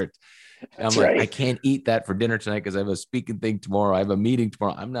apart. I'm like, I can't eat that for dinner tonight because I have a speaking thing tomorrow. I have a meeting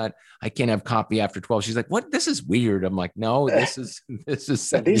tomorrow. I can't have coffee after 12. She's like, what? This is weird. I'm like, no, this is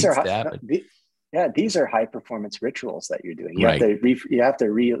something these needs are to happen. These are high performance rituals that you're doing. You have to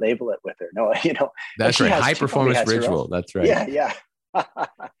relabel it with her. No, that's right. High performance ritual. That's right. Yeah.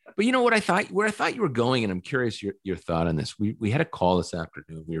 But you know what where I thought you were going, and I'm curious your thought on this. We had a call this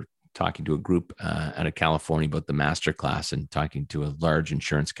afternoon. We were talking to a group out of California about the masterclass and talking to a large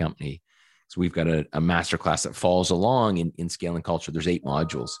insurance company. So we've got a masterclass that falls along in Scaling Culture. There's 8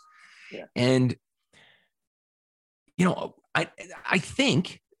 modules. Yeah. And, I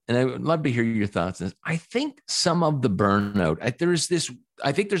think, and I would love to hear your thoughts on this. I think some of the burnout,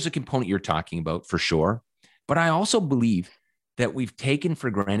 I think there's a component you're talking about for sure. But I also believe that we've taken for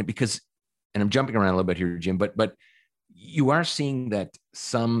granted because, and I'm jumping around a little bit here, Jim, but you are seeing that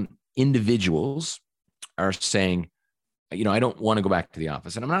some individuals are saying, I don't want to go back to the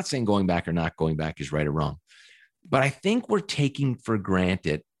office. And I'm not saying going back or not going back is right or wrong, but I think we're taking for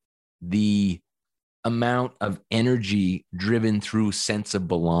granted the amount of energy driven through sense of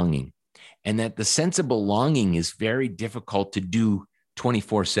belonging, and that the sense of belonging is very difficult to do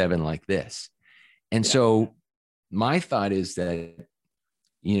 24/7 like this. And so my thought is that,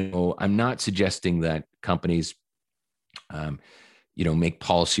 I'm not suggesting that companies, make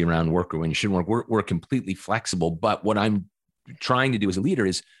policy around work or when you shouldn't work. We're completely flexible. But what I'm trying to do as a leader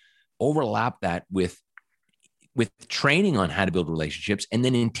is overlap that with training on how to build relationships and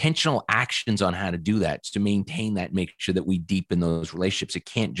then intentional actions on how to do that to maintain that, make sure that we deepen those relationships. It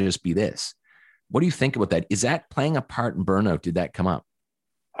can't just be this. What do you think about that? Is that playing a part in burnout? Did that come up?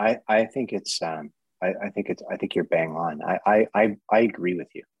 I think it's, I think you're bang on. I agree with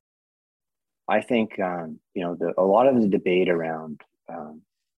you. I think, a lot of the debate around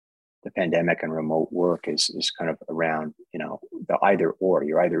the pandemic and remote work is kind of around, the either or.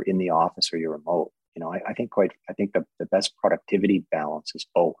 You're either in the office or you're remote. I think the best productivity balance is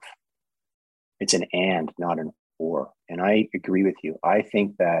both. It's an and, not an or. And I agree with you. I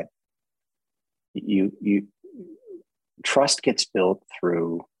think that you trust gets built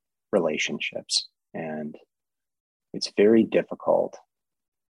through relationships, and it's very difficult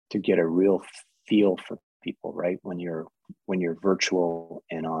to get a real feel for people, right? When you're virtual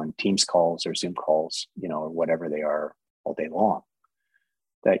and on Teams calls or Zoom calls, or whatever they are all day long,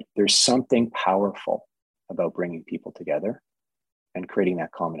 that there's something powerful about bringing people together and creating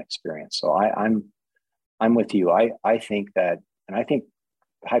that common experience. So I'm with you. I think that, and I think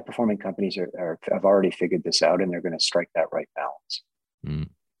high performing companies have already figured this out, and they're going to strike that right balance. Mm.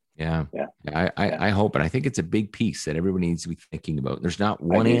 Yeah. I hope, and I think it's a big piece that everybody needs to be thinking about. There's not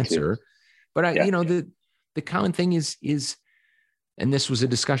one answer, but the common thing is, and this was a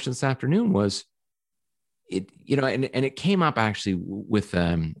discussion this afternoon, was it, and it came up actually with,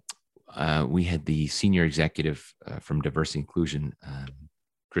 we had the senior executive from Diversity Inclusion,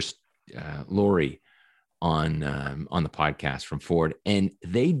 Chris Laurie, on the podcast from Ford, and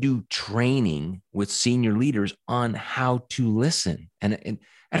they do training with senior leaders on how to listen. And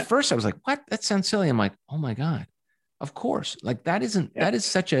at first I was like, what? That sounds silly. I'm like, oh my God, of course. Like that is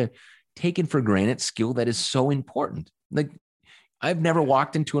such a taken for granted skill that is so important. Like I've never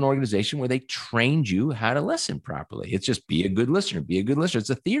walked into an organization where they trained you how to listen properly. It's just be a good listener. It's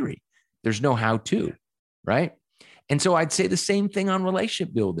a theory. There's no how to, right? And so I'd say the same thing on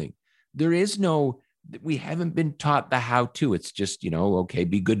relationship building. We haven't been taught the how to. It's just, okay,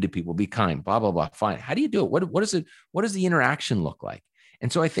 be good to people, be kind, blah, blah, blah. Fine. How do you do it? What is it? What does the interaction look like?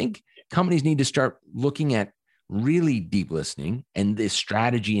 And so I think companies need to start looking at really deep listening and this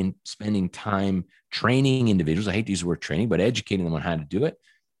strategy and spending time training individuals. I hate to use the word training, but educating them on how to do it,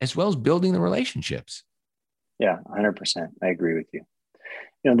 as well as building the relationships. Yeah, 100%. I agree with you.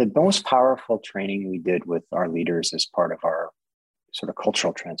 The most powerful training we did with our leaders as part of our sort of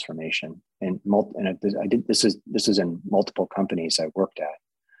cultural transformation, and I did this is in multiple companies I worked at,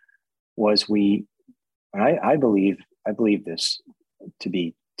 was I believe this to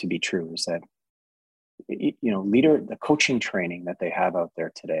be true, is that the coaching training that they have out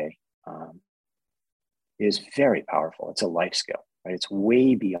there today is very powerful. It's a life skill, right? It's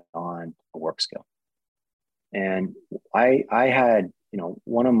way beyond a work skill. And I had,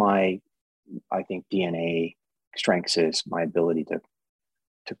 one of my, I think, DNA strengths is my ability to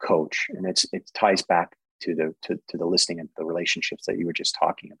coach, and it ties back to the listening and the relationships that you were just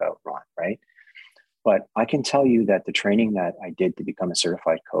talking about, Ron, right? But I can tell you that the training that I did to become a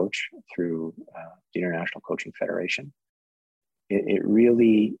certified coach through the International Coaching Federation, it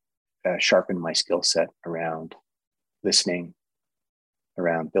really sharpened my skill set around listening,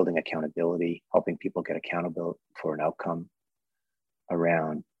 around building accountability, helping people get accountable for an outcome,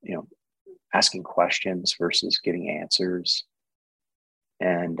 around, asking questions versus giving answers.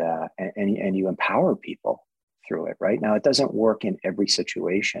 And you empower people through it, right? Now, it doesn't work in every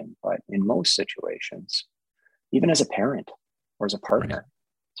situation, but in most situations, even as a parent or as a partner, right,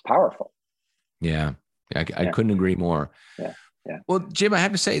 it's powerful. Yeah. I couldn't agree more. Yeah. Well, Jim, I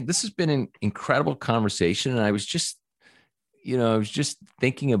have to say, this has been an incredible conversation. And I was just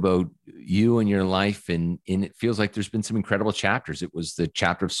thinking about you and your life, and it feels like there's been some incredible chapters. It was the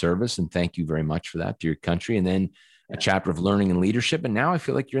chapter of service, and thank you very much for that, to your country. And then a chapter of learning and leadership. And now I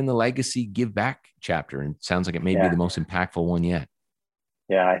feel like you're in the legacy give back chapter, and it sounds like it may be the most impactful one yet.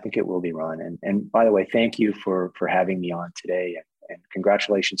 Yeah, I think it will be, Ron. And by the way, thank you for having me on today, and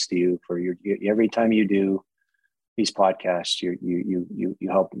congratulations to you for every time you do these podcasts, you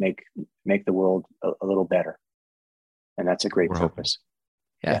help make the world a little better. And that's a great purpose.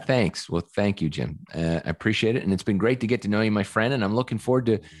 Yeah, thanks. Well, thank you, Jim. I appreciate it. And it's been great to get to know you, my friend. And I'm looking forward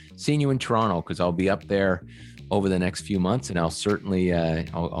to seeing you in Toronto, because I'll be up there over the next few months. And I'll certainly,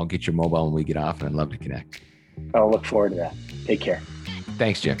 I'll get your mobile when we get off, and I'd love to connect. I'll look forward to that. Take care.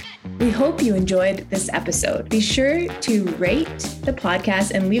 Thanks, Jim. We hope you enjoyed this episode. Be sure to rate the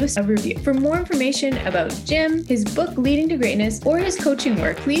podcast and leave us a review. For more information about Jim, his book, Leading to Greatness, or his coaching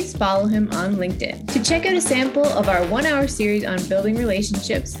work, please follow him on LinkedIn. To check out a sample of our 1-hour series on building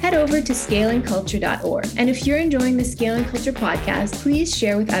relationships, head over to scalingculture.org. And if you're enjoying the Scaling Culture podcast, please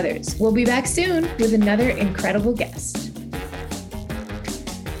share with others. We'll be back soon with another incredible guest.